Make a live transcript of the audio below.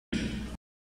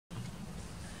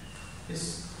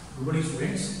Yes, good morning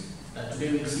students.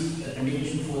 Today we will see a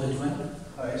continuation for that one.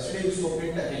 Yesterday we spoke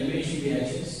at elimination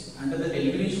reactions. Under the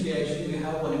elimination reaction we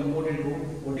have one important rule.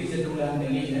 What is the rule I am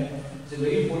telling you? It's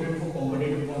very important for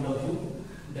competitive point of view.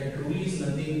 That rule is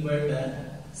nothing but the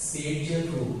Sage-Jeff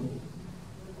rule.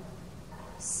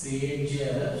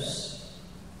 Sage-Jeff's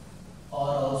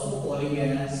are also calling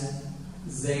as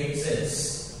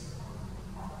Zaitsev.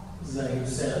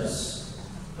 Zaitsev's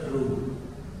rule.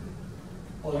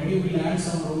 Already we learned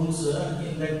some rules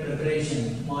in that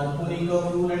preparation.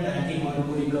 Markovnikov rule and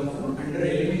anti-Markovnikov rule. Under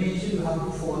elimination, you have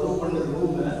to follow one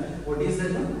rule. What is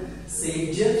that one?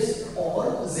 Sage-Jeff's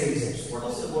or Zaitsev's. What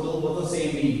does both the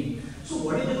same mean? So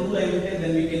what is the rule I will tell?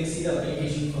 Then we can see the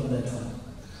application from that one.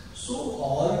 So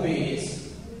always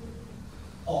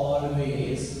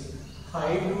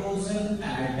hydrogen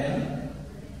atom.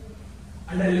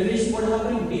 Under elimination, what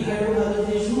happened?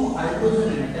 Dehydrogenation of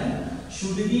hydrogen atom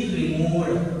should be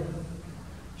removed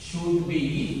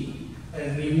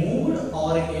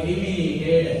or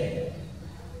eliminated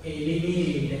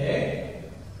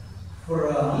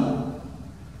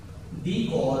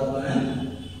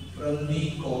from the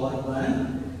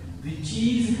carbon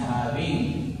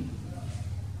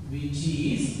which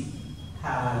is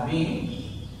having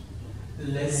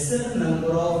lesser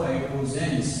number of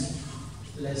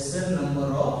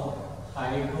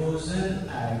hydrogen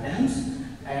atoms,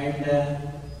 and the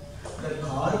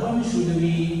carbon should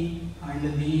be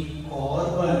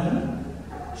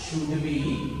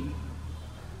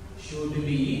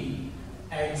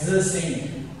adjacent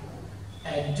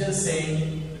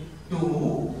to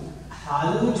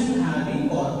halogen having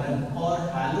carbon or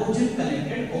halogen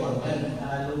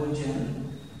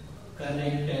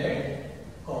connected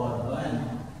carbon.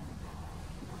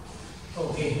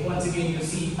 Okay, once again you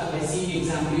see, by seeing the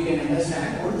example you can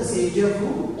understand what the Sage-Jeff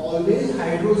rule. Always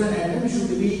hydrogen atom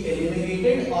should be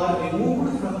eliminated or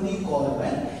removed from the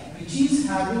carbon which is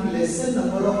having lesser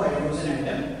number of hydrogen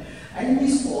atom, and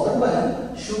this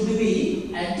carbon should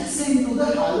be adjacent to the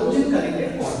halogen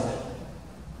connected carbon.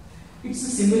 It's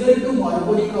similar to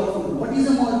Markovnikov rule. What is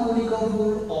the Markovnikov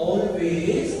rule?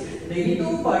 Always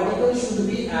negative particles should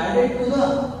be added to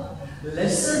the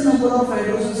lesser number of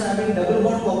hydrogens having double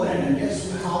bond carbon atom. Yes,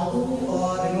 you have to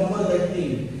remember that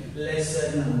thing.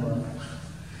 Lesser number.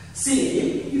 See,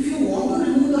 if you want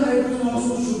to remove the hydrogen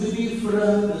also should be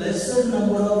from lesser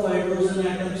number of hydrogen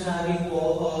atoms having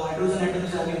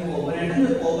carbon atom.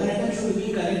 The carbon atom should be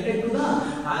connected to the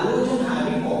halogen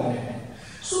having carbon atom.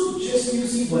 So just you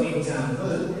see one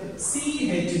example.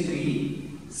 CH3,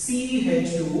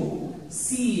 CH2,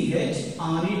 CH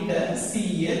on it,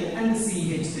 Cl and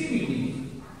CH3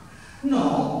 meeting.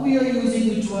 Now we are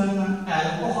using which one?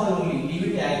 Alcohol only.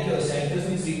 Leave it aqueous. Aqueous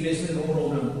means replacement, no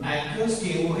problem. Aqueous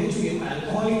KOH,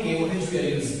 alcoholic KOH we are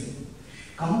using.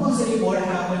 Compulsory what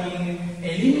happening?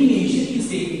 Elimination is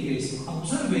taking place.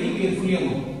 Observe very carefully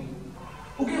about.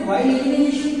 Okay, while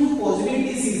elimination, two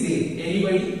possibilities is there.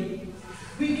 Anybody?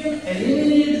 We can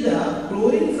eliminate the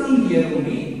chlorine from here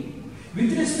only.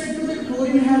 With respect to the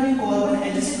chlorine having carbon,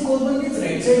 adjacent carbon is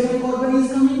right side one carbon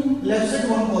is coming, left side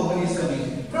one carbon is coming.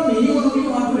 From any one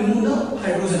you have to remove the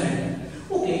hydrogen atom.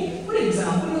 Okay, for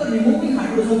example, you are removing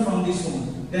hydrogen from this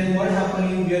one. Then what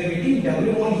happening? We are getting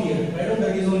double bond here. Right?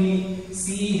 That is only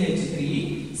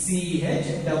CH3, CH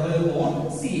double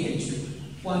bond CH2.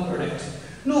 One product.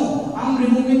 No, I am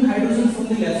removing hydrogen from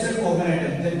the left side carbon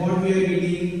atom. Then what we are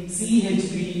getting?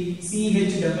 CH3,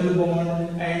 CH double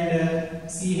bond and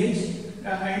CH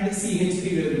and CH3 we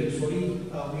are getting. Sorry, we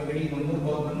are getting one more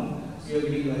carbon. No? So we are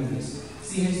getting like this.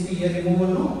 CH3 here removal.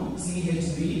 No?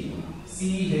 CH3,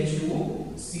 CH2,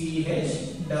 CH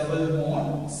double bond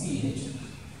CH.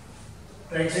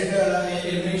 Right side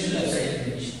elimination, left side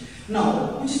elimination.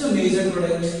 Now, which is the major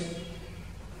product?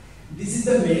 This is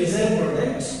the major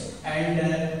product. And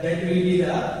that will be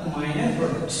the minor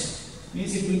product.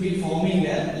 Means it will be forming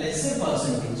a lesser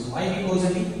percentage. Why? Because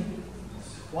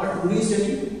what rule is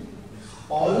telling?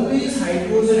 Always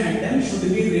hydrogen atom should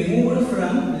be removed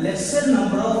from lesser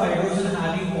number of hydrogen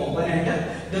having carbon atom.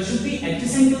 That should be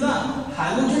adjacent to the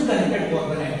halogen connected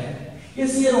carbon atom.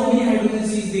 Yes, here only hydrogen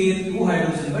is there, 2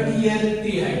 hydrogen, but here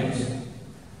 3 hydrogen.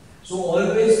 So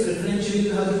always preferentially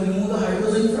you have to remove the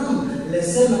hydrogen from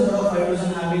lesser number of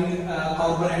hydrogen having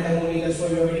carbon atom only. That's why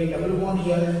we are getting double bond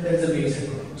here. That is the basic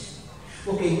point.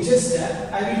 Okay, just I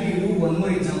will give you one more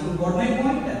example. Got my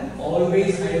point?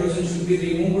 Always hydrogen should be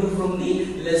removed from the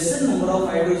lesser number of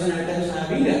hydrogen atoms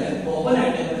having carbon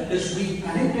atom. That should be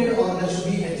connected or that should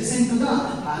be adjacent to the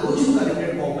halogen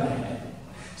connected carbon atom.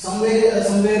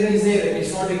 Somewhere is there.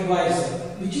 It's not required.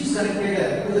 Which is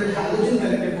connected to that halogen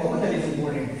connected carbon. That is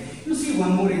important. You see See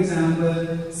one more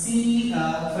example. C,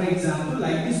 for example,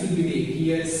 like this will be there.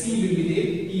 Here C will be there.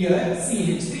 Here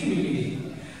CH3 will be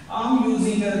there. I'm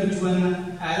using which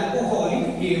one?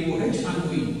 Alcoholic KOH I'm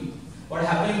doing. What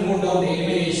happened? Note down the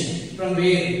elimination. From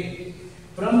where?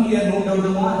 From here, note down the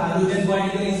halogen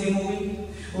particle is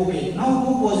removing. Okay, now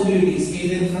two possibilities.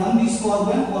 Either from this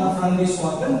carbon or from this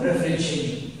carbon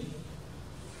preferentially.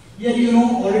 Here you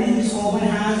know already this carbon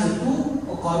has two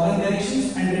carbon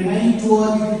connections and remaining two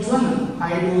are which one?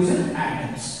 Hydrogen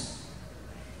atoms.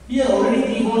 Here already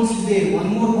three bonds is there. One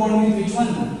more bond with which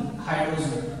one?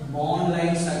 Hydrogen. Bond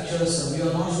like structures. We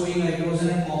are not showing hydrogen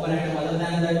and carbon atom. Other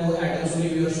than that, two atoms only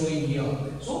we are showing here.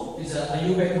 So it's a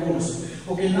Aryabhata rules.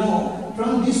 Okay, now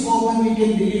from this carbon we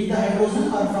can delete the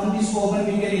hydrogen, or from this carbon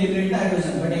we can eliminate the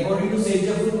hydrogen. But according to sage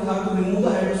of rule, we have to remove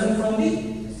the hydrogen from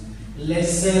the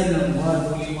lesser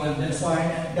number, only one. That's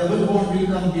why double bond will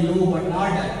come below but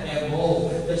not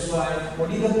above. That's why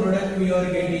what is the product we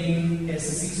are getting? It's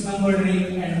a 6-membered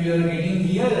ring, and we are getting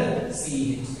here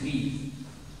CH3.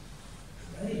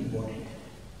 Very important.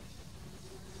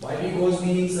 Why? Because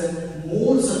means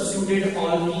more substituted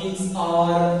alkenes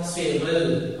are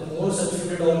stable. More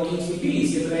substituted alkenes will be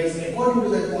stabilized according to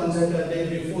that concept.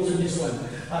 They refers to this one.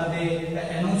 They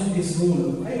announce this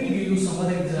rule. I will give you some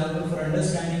other example for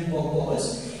understanding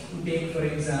purpose. To take for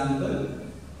example,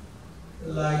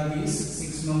 like this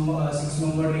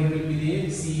 6-membered ring will be there.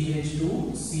 CH2,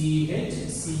 CH,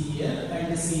 Cl,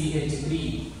 and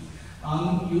CH3.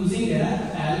 I'm using an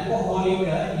alcoholic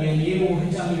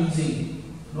NaOH. I'm using.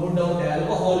 No doubt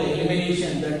alcohol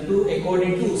elimination, that too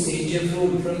according to sage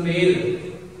rule. From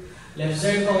where? Left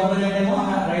side carbon atom,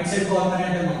 right side carbon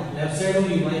atom. Left side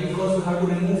only. Why? Because we have to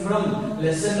remove from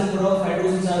lesser number of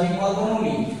hydrogens having carbon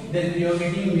only. Then we are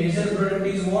getting major product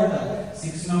is what?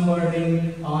 6-membered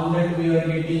ring. On that we are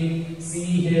getting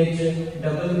CH,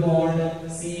 double bond,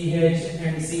 CH,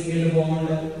 and single bond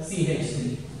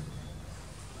CH3.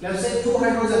 Left side 2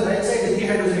 hydrogen, right side 3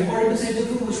 hydrogen. According to sage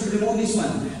rule, we should remove this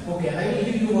one. Okay, I will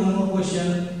give you one more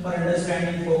question for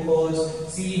understanding purpose.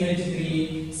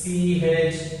 CH3,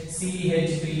 CH,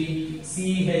 CH3,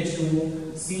 CH2,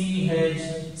 CH,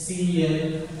 Cl,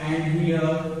 and here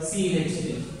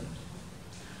CH3.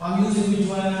 I'm using which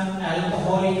one?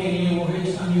 Alcoholic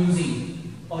NaOH I'm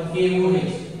using, or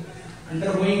KOH.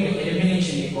 Undergoing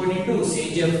elimination according to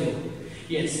sage rule.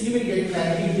 Yes, you will get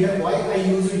clarity here. Why I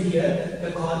use it here?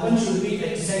 The carbon should be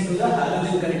adjacent to the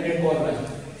halogen connected carbon.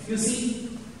 You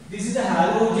see, this is the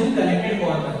halogen connected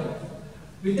carbon.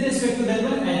 With respect to that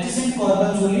one, adjacent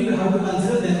carbons only we have to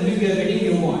consider. Then only we are getting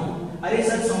new one. Array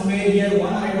sir, somewhere here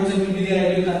one hydrogen will be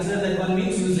there. I will consider that one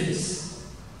means useless.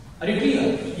 Are you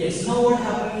clear? Yes. Now what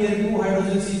happened here? 2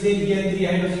 hydrogens is there. Here 3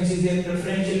 hydrogens is there.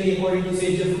 Preferentially according to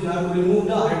sage rule, we have to remove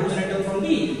the hydrogen atom from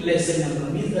the lesser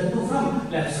number. Means that 2 from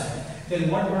left side. Then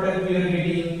what product we are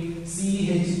getting?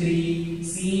 CH3,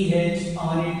 CH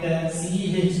on it,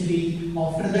 CH3.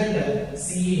 After that,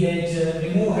 CH,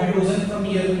 remove hydrogen from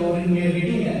here, chlorine we are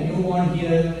getting a new bond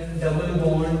here, double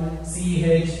bond,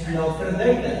 CH, and after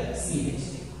that,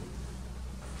 CH3.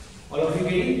 All of you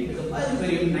getting? It's a very,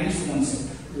 very nice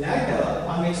concept. Later,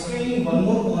 I am explaining one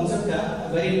more concept, a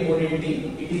very important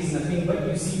thing. It is nothing but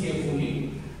you see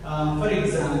carefully. For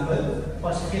example,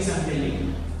 first case I am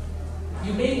telling.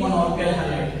 You take one orbital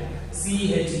halide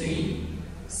CH3,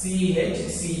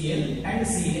 CHCl, and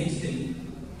CH3.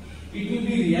 It will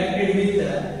be reacted with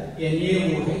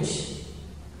NaOH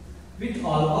with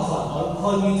alcohol.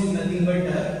 Alcohol means is nothing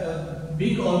but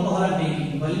big alcohol are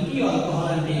taking, bulky alcohol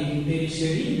are taking,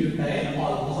 tertiary butyl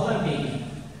alcohol are taking.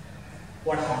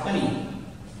 What happening?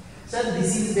 Sir,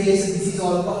 this is base, this is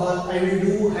alcohol. I will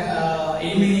do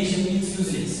elimination means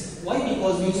useless. Why?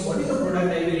 Because means what is the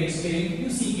product I will explain. You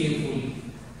see carefully.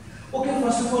 Okay,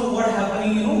 first of all, what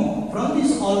happening? You know, from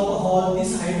this alcohol,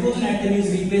 this hydrogen atom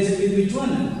is replaced with which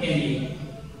one? Na.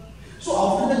 So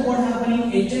after that, what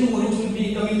happening? H and OH will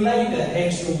be becoming like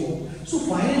H2O. So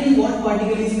finally, what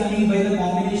particle is coming by the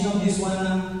combination of this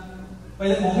one? By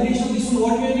the combination of this one,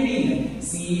 what we are getting?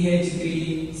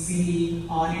 CH3, C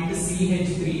on it,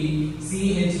 CH3,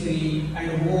 CH3,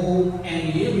 and O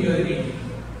and A we are getting.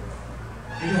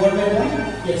 You got my point?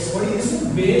 Yes. What is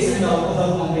this? Base and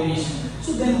alcohol combination.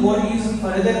 So then what is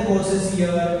further process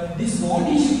here? This bond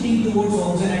is shifting towards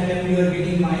oxygen atom. We are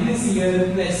getting minus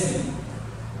here plus here.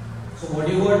 So what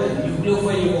you got?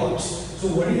 Nucleophile you got. So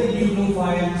what is the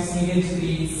nucleophile?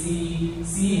 CH3, C,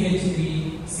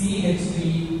 CH3,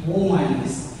 CH3, O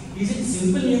minus. Is it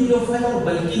simple nucleophile or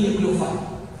bulky nucleophile?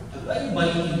 Very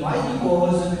bulky. Why?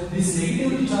 Because this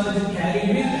negatively charged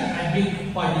carried with a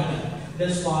big particle.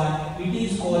 That's why it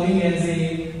is calling as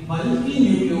a bulky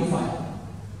nucleophile.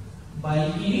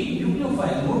 bulky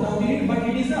nucleophile. No doubt in it, but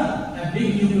it is a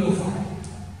big nucleophile.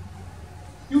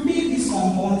 You take this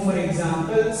compound, for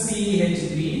example,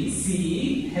 CH3,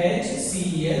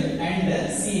 CHCl and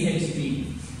CH3.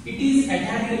 It is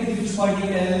attacked with which particle?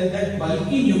 That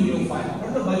bulky nucleophile. What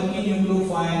is the bulky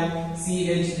nucleophile?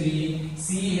 CH3,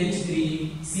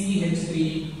 CH3,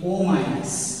 CH3, O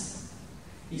minus.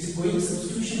 Is it going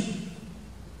substitution?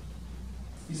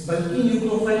 This bulky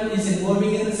nucleophile is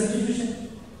involving in the substitution.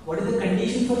 What is the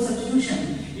condition for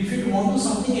substitution? If you want to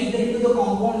something enter into the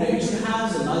compound, it should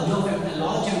have a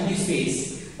large empty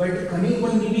space. But the coming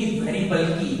one will be very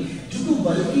bulky. Due to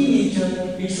bulky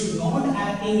nature, it should not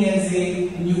acting as a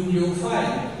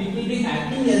nucleophile. It will be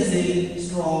acting as a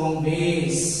strong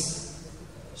base.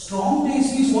 Strong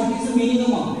base means what is the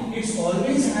meaning of? It's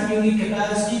always having a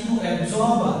capacity to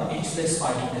absorb H plus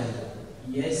particle.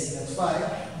 Yes, that's why.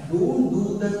 Don't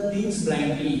do the things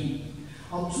blindly.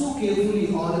 Observe carefully.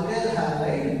 Alkyl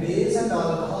halide, base and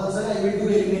alcohols, and I will do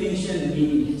elimination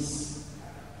meaningless.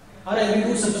 Or I will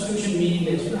do substitution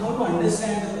meaningless. You have to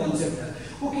understand the concept.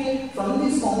 Okay, from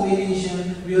this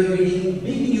combination, we are getting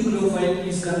big nucleophile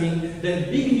is coming. The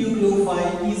big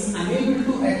nucleophile is unable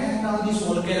to attack on this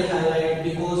alkyl halide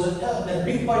because the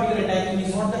big particle attacking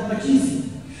is not that much easy.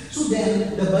 So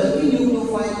then, the bulky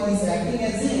nucleophile is acting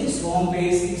as a strong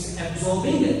base. It's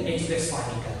absorbing H plus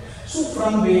particle. So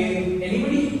from where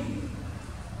anybody?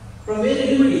 From where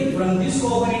anybody? From this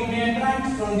carbon it may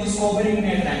attract, from this carbon it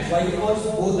may attract. Why? Because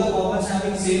both the carbons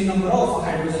having same number of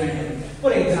hydrogen atoms.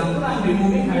 For example, I am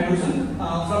removing hydrogen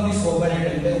from this carbon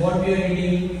atom. Then what we are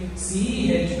getting?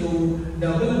 CH2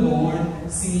 double bond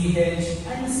CH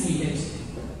and CH.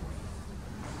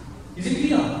 Is it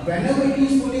clear? Whenever it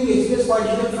is pulling H plus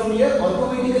particle from here,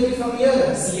 automatically from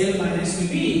here Cl minus will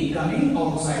be coming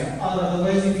outside. Or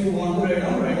otherwise, if you want to write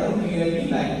down clearly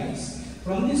like this.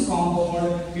 From this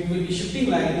compound, it will be shifting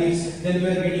like this. Then we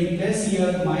are getting plus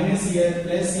here, minus here,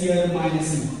 plus here,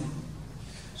 minus here.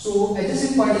 So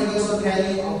adjacent particles are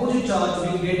carrying opposite charge. We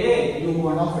will get a new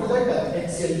one. After that,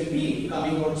 HCl will be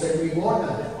coming outside. We got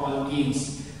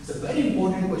alkenes. It's a very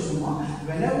important question.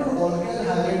 Whenever alkyl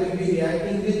halide will be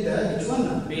reacting with which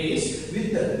one? Base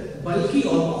with bulky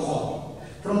alcohol.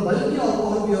 From bulky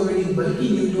alcohol we are getting bulky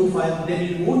nucleophile. Then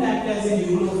it won't act as a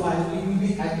nucleophile. It will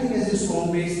be acting as a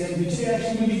strong base. Then which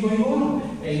reaction will be going on?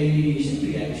 Elimination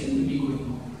reaction will be going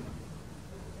on.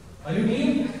 Are you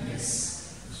clear? Yes.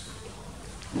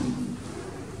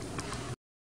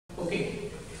 Okay.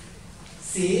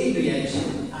 Same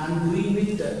reaction I am doing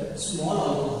with small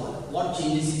alcohol. What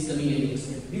changes is coming in next?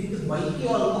 With bulky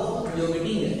alcohol, we are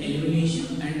getting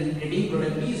elimination and the ending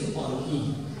product is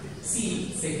alkene. See,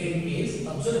 second case,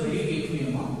 observe very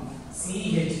carefully.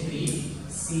 CH3,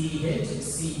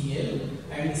 CHCl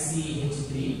and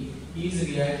CH3 is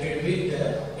reacted with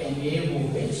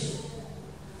NaOH,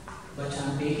 but I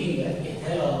am taking the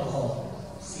ethyl alcohol,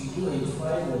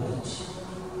 C2H5OH.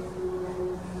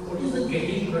 What is the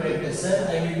getting product? Sir,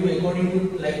 I will do according to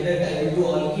like that. I will do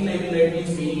alkene, I will write it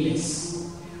meaningless.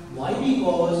 Why?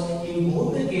 Because in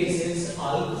both the cases,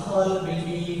 alcohol will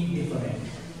be different.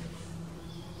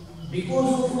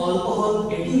 Because of alcohol,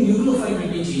 getting nucleophile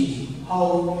will be changing. How?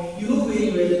 You know very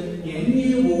well,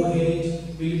 NaOH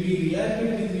will be reacted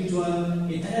with which one?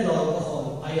 Ethyl alcohol.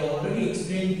 I already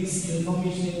explained this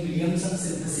information in Williamson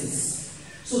synthesis.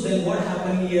 So then what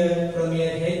happened here? From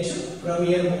here H, from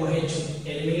here OH,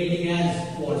 eliminating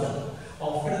as water.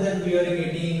 After that we are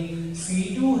getting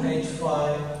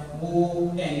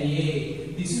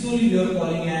C2H5ONa. This is only we are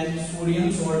calling as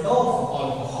sodium salt of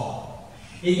alcohol.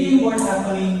 Again what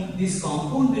happening? This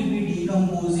compound will be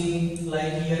decomposing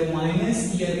like here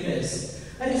minus, here plus.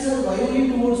 And sir, why only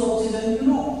towards oxygen? You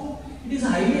know, it is a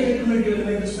highly electronegative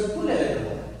element, it's a full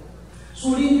electron.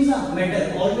 Sodium is a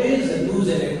metal, always lose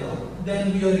electron.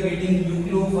 Then we are getting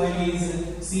nucleophile is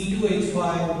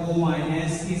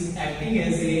C2H5O- is acting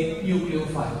as a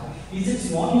nucleophile. Is it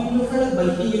small nucleophile or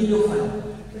bulky nucleophile?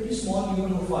 Very small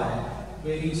nucleophile.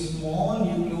 Very small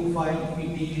nucleophile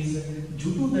it is.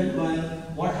 Due to that one,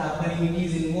 what happening? It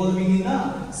is involving in the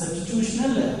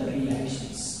substitutional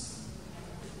reactions.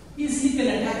 Easily can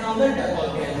attack on that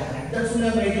alkyl halide. That's what I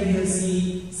am writing here.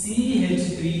 C,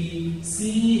 CH3,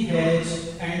 CH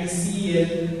and Cl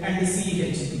and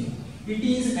CH3. It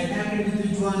is attacked with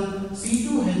which one?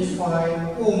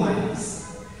 C2H5O-.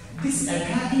 This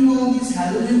attacking on this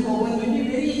halogen carbon will be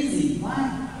very easy.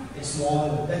 Why?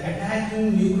 Small. The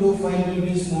attacking nucleophile will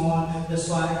be small. That's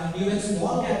why even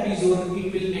small cap is over,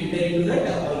 it will enter into that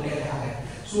alkyl halide.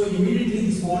 So immediately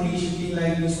this bond is shifting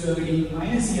like this. We are getting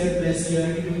minus here plus here.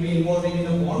 It will be involving in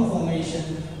the bond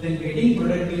formation. Then getting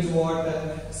product is what?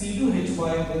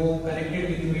 C2H5 O connected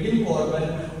with the middle carbon.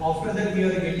 After that we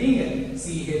are getting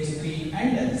CH3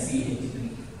 and CH3.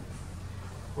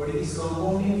 What is this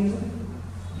compound name?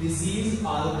 This is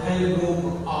alkyl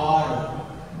group R.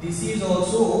 This is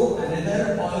also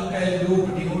another alkyl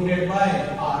group denoted by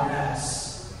R dash.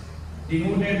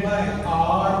 Denoted by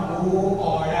R O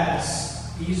R dash.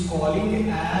 He is calling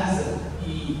as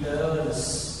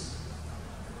ethers.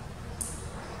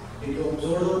 Did you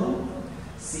observe or no?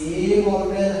 Same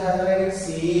alkyl halide,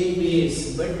 same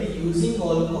base, but using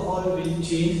alcohol will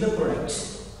change the product.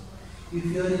 If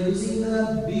you are using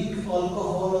a big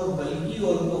alcohol or bulky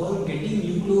alcohol, getting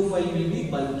nucleophile will be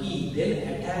bulky. Then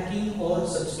attacking or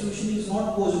substitution is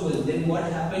not possible. Then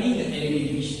what happening?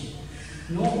 Elimination.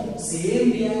 No,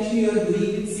 same reaction you are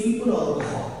doing with simple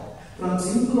alcohol. From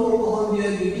simple alcohol we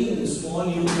are getting small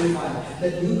nucleophile.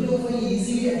 That nucleophile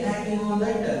easily attacking on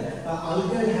that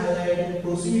alkyl halide,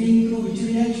 proceeding through which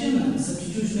reaction?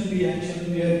 Substitutional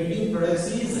reaction. We are getting products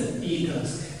is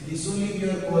ethers. This only we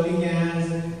are calling as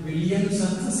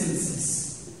Williamson's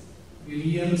synthesis.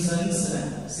 Williamson's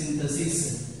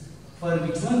synthesis. For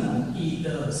which one?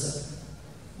 Ethers.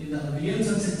 In the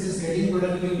Williamson's synthesis, getting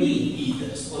product will be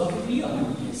ethers. All of it clear?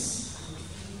 Yes.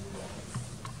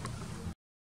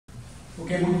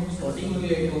 Okay, now starting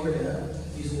only I told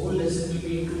this whole lesson will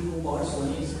be into two parts. One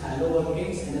is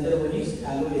haloalkanes, another one is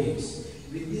haloarenes.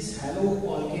 With this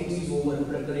haloalkanes is over,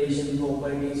 preparation,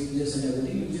 properties, uses and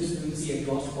everything, you just will see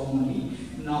across commonly.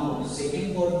 Now,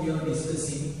 second part we are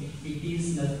discussing, it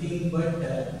is nothing but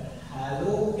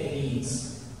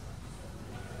haloarenes.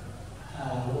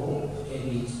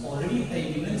 Haloarenes. Already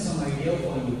I given some idea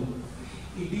for you.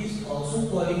 It is also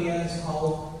calling as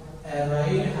how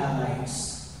aryl halides.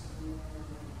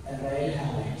 Aryl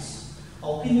halides.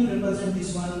 How can you represent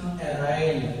this one?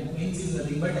 Aryl means is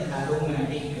nothing but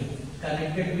aromatic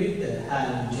connected with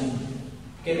halogen.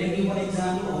 Can I give one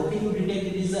example? How can you detect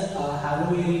it is a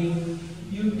haloarene?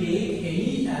 You take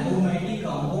any aromatic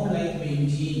compound like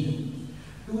benzene.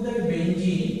 To that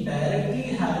benzene,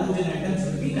 directly halogen atoms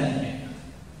will be connected.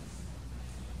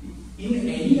 In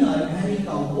any organic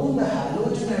compound, the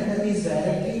halogen atom is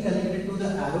directly connected to the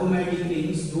aromatic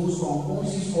rings. Those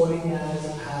compounds is calling as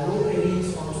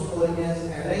haloarenes, also calling as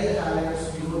aryl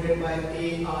halides, denoted by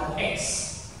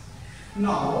ARX.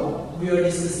 Now we are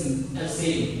discussing the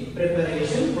same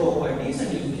preparation, properties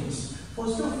and uses.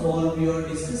 First of all, we are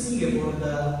discussing about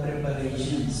the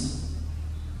preparations.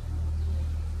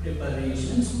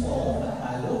 Preparations of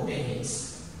haloarenes.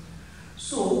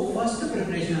 So first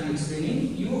preparation I am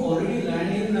explaining. You already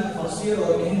learned in first year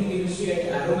organic chemistry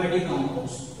at aromatic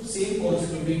compounds. So same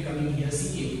concept will be coming here.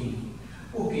 See carefully.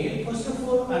 Okay, first of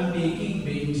all I am taking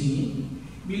benzene.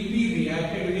 Will be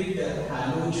reacted with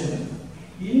halogen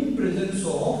in presence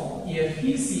of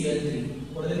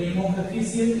FeCl3. What is the name of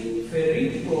FeCl3?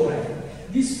 Ferric chloride.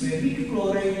 This ferric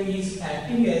chloride is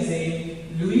acting as a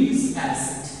Lewis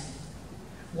acid.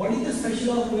 What is the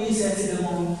special of Lewis acid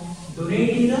amount?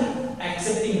 Donating the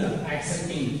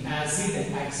accepting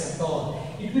acid acceptor.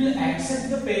 It will accept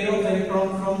the pair of electron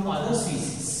from other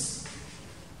species.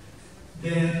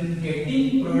 Then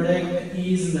getting product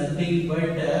is nothing but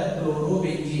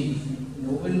chlorobenzene.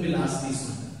 No one will ask this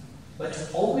one. But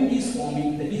how it is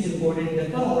forming, that is important. That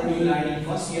one already learned in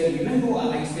first year. Even though I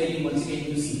am explaining once again,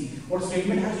 you see what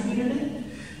statement has to be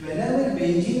written. Whenever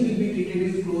benzene will be treated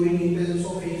with chlorine in presence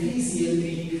of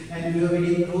FeCl3 and we are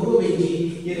getting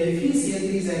chlorobenzene, here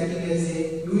FeCl3 is acting as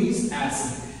a Lewis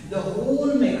acid. The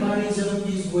whole mechanism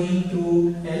is going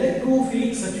through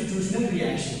electrophilic substitutional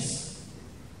reactions.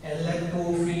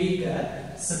 Electrophilic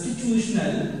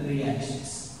substitutional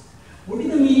reactions. What is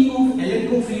the meaning of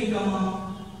electrophilic?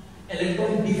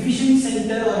 Electron deficient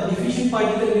center or deficient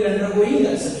particle will undergoing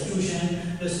a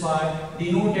substitution. This part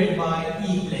denoted by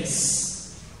E plus.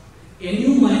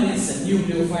 Nu minus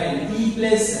nucleophile, E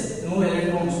plus no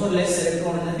electrons or less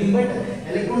electron, nothing but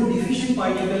electron deficient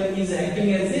particle is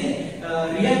acting as a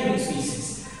reactive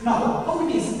species. Now, how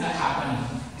it is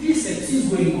happening? Three steps is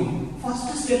going on.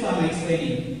 First step I am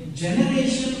explaining.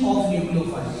 Generation of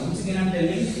nucleophile. Once again I am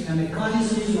telling, a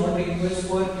mechanism is not required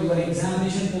for your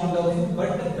examination point of view,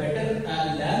 but better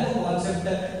learn the concept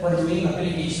for doing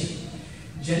application.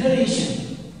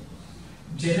 Generation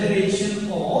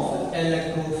of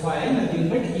electrophile, nothing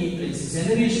but E plus.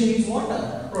 Generation is what?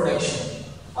 Production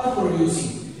or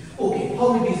producing. Okay,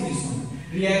 how it is this one?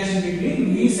 Reaction between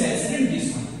Lewis acid and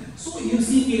this one. So you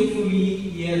see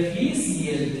carefully,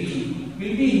 FeCl3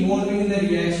 will be involving in the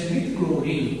reaction with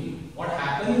chlorine. What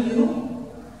happened, you know?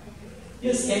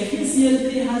 Yes,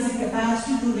 FeCl3 has a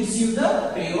capacity to receive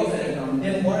the pair of electron.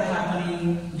 Then what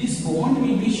happening? This bond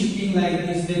will be shifting like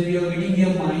this. Then we are getting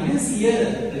here minus,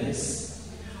 here plus.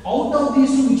 Out of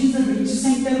these two, which is the rich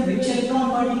center, rich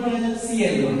electron particle?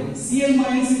 Cl1. Cl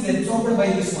minus is absorbed by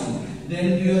this one.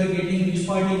 Then we are getting which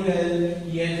particle?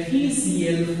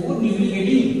 FeCl4. We will be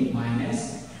getting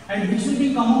minus. And which will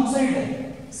be come outside?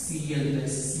 Cl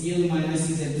plus. Cl minus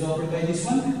is absorbed by this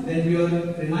one. Then we are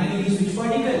remaining is which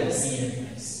particle? Cl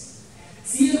plus.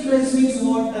 Cl plus means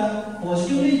what?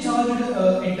 Positively charged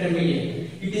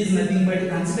intermediate. It is nothing but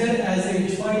considered as a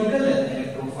which particle?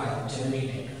 Electrophile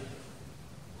generated.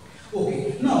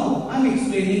 Okay. Now I am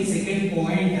explaining second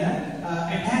point.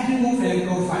 Attacking of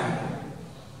electrophile.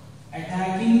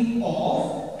 Attacking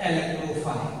of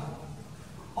electrophile.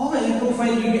 How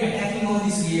electrophile will be attacking on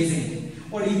this reagent?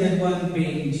 What is that one?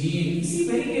 Benzene. See,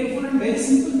 very careful and very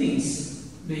simple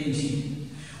things. Benzene.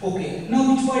 Okay.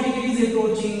 Now which particle is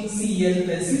approaching? Cl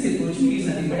plus is approaching. It is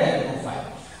nothing but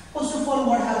electrophile. First of all,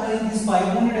 what happens? This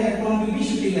pi bonded electron will be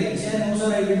shifting like this. No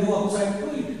sir, I will do outside to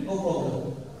it. No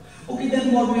problem. Okay.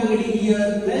 Then what we are getting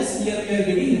here? Plus. Here we are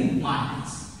getting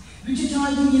minus. Which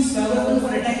charging is favorable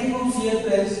for attacking of Cl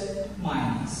plus?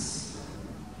 Minus.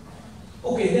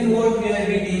 Okay, then what we are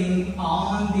getting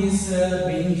on this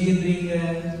benzene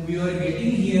ring, we are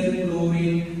getting here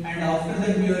chlorine, and after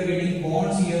that we are getting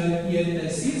bonds here,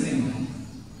 plus is ring.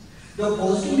 The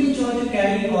positively charged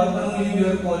carrying carbon only we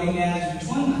are calling as which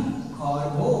one?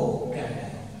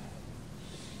 Carbocation.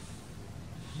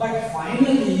 But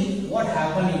finally, what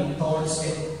happened in third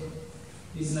step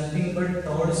is nothing but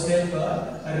third step,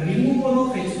 a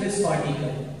removal of H plus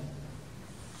particle.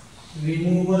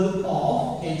 Removal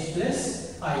of H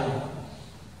plus ion.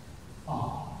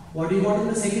 What do you got in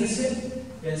the second step?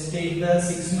 Let's take the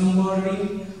 6 number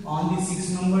ring. On the 6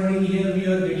 number ring here we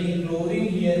are getting chlorine,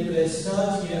 here plus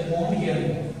charge, here bond, here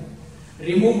bond.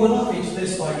 Removal of H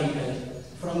plus particle.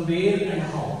 From where and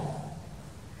how?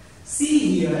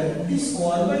 See here, this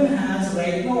carbon has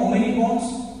right now how many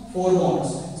bonds? 4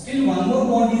 bonds. Still one more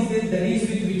bond is there, that is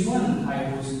with which one?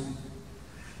 Hydrogen.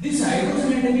 This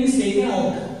hydrogen atom is taken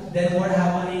out. Then what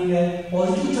happening?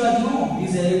 Positive charge, no,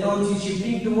 these electrons is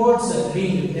shifting towards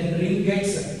ring, then ring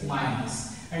gets minus,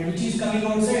 and which is coming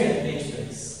outside? H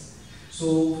plus.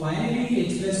 So finally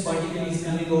H plus particle is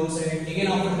coming outside. Again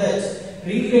after that,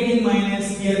 ring getting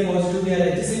minus, here positive, they are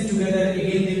adjacent together,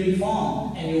 again they will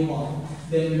form a new bond.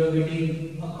 Then we are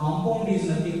getting a compound is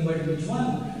nothing but which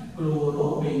one?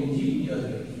 Chlorobenzene you are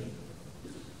getting.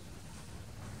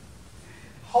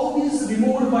 How this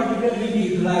removed particle will be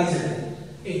utilized?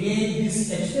 Again,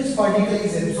 this H plus particle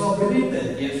is absorbed with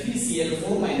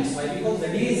FeCl4 minus 5 because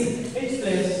that is H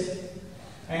plus,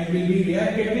 and will be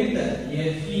reacted with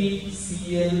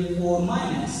FeCl4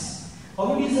 minus.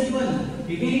 How it is that one?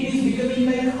 Again, it is becoming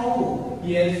like how?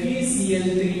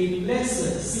 FeCl3 plus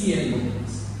Cl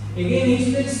minus. Again, H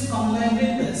plus combined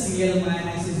with Cl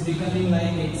minus is becoming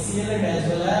like HCl as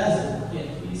well as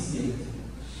FeCl3.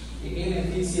 Again,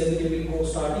 FeCl3 will go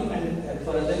starting and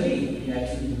furtherly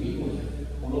reaction will be going.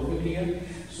 All of you clear?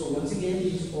 So once again,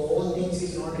 these all things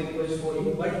is not request for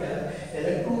you, but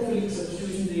electrophilic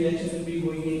substitution reaction will be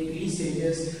going in 3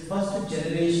 stages. First,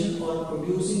 generation or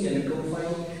producing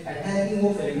electrophile, attacking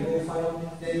of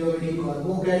electrophile, then you are getting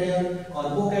carbocation.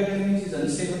 Carbocation means is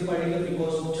unstable particle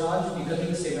because of charge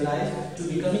becoming stabilized. To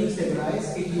becoming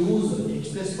stabilized, it loses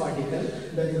H plus particle.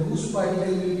 That loose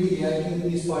particle will be reacting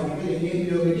with this particle. Again,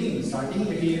 you are getting starting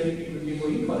material, it will be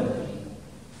going further.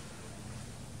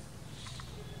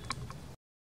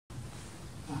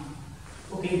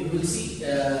 Okay, we will see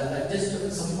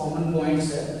just some common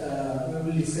points we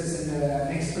will discuss in the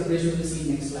next preparation. We will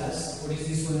see next class. What is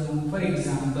this one? For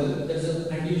example, there is a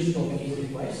continuous topic is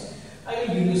required. I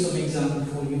will give you some example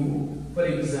for you. For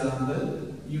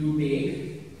example, you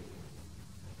take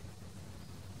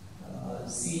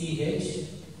CH,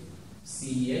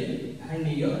 Cl and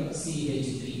here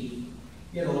CH3.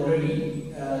 Here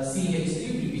already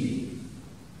CH3 will be there.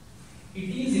 It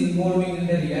is involving in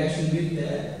the reaction with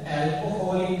the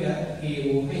alcoholic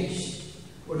KOH.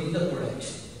 What is the product?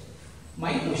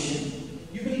 My question,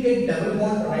 you will get double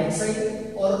bond right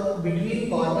side or between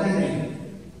carbon and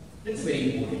ring. That's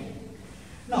very important.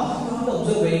 Now, you have to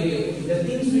observe very carefully. The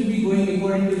things will be going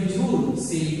according to which rule?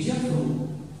 Salichia rule.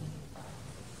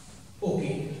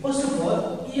 Okay. First of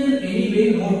all, here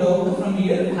anyway, no doubt from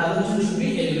here, halogen should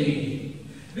be eliminated.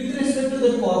 With respect to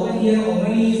the carbon here, how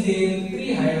many is there?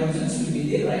 3 hydrogens will be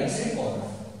there, right side carbon.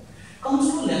 Comes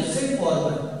to left side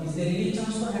carbon, is there any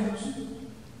chance for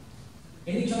hydrogen?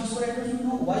 Any chance for hydrogen?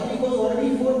 No. Why? Because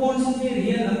already 4 bonds in there.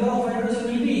 Here number of hydrogen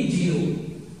will be 0.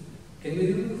 Can we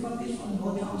remove from this one?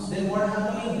 No chance. Then what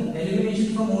happening?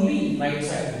 Elimination from only right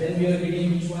side. Then we are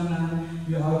getting which one?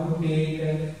 You have to take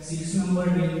 6 number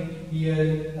ring.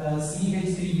 Here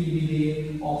CH3 will be there.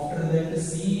 After that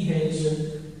CH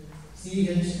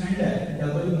and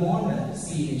double bond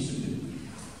CH2.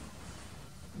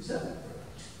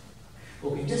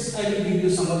 Okay, just I will give you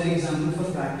some other example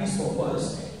for practice purpose.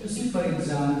 You see, for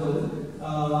example,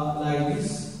 like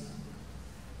this,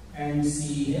 and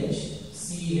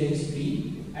CH3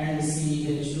 and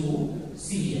CH2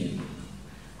 Cl.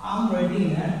 I am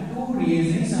writing two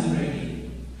reagents. I am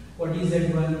writing. What is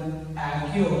that one?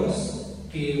 Aqueous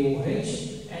KOH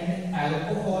and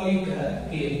alcoholic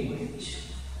KOH.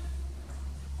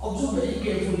 Observe very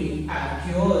carefully.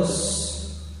 Aqueous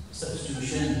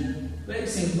substitution. Very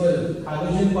simple.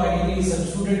 Hydrogen particle is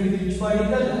substituted with which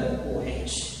particle?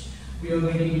 OH. We are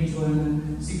getting which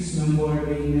one? 6 number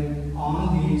ring.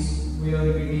 On this we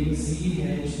are getting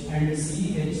CH and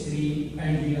CH3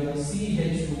 and here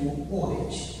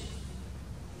CH2OH.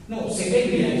 No,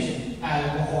 second reaction.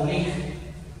 Alcoholic.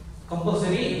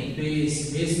 Compulsory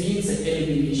base. Base means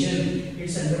elimination.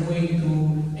 It's undergoing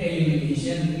through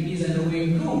elimination. It is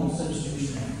undergoing through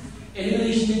substitution.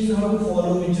 Elimination means you have to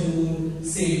follow which rule?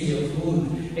 Sage rule.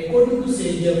 According to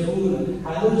Sage rule,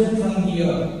 halogen from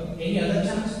here. Any other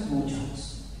chance? No chance.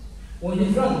 Only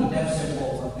from left side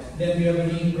forward. Then we are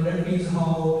getting product is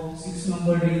how 6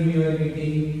 number ring we are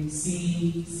getting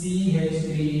CH3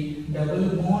 double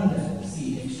bond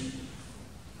CH.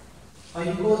 Why?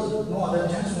 Because no other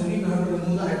chance. Only we have to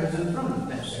remove the hydrogen from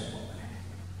left side forward.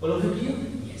 All of it here?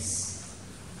 Yes.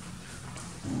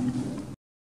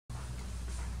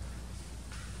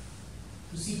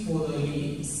 You see,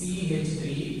 furtherly CH3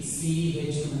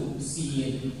 CH2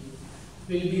 Cl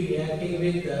will be reacting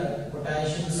with the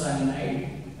potassium cyanide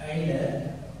and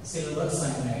silver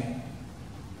cyanide.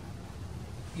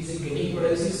 Is it getting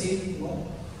produced same? No.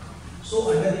 So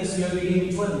under this we are getting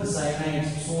which one? Cyanides.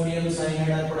 Sodium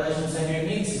cyanide or potassium cyanide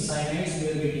means cyanides we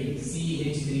are getting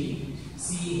CH3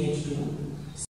 CH2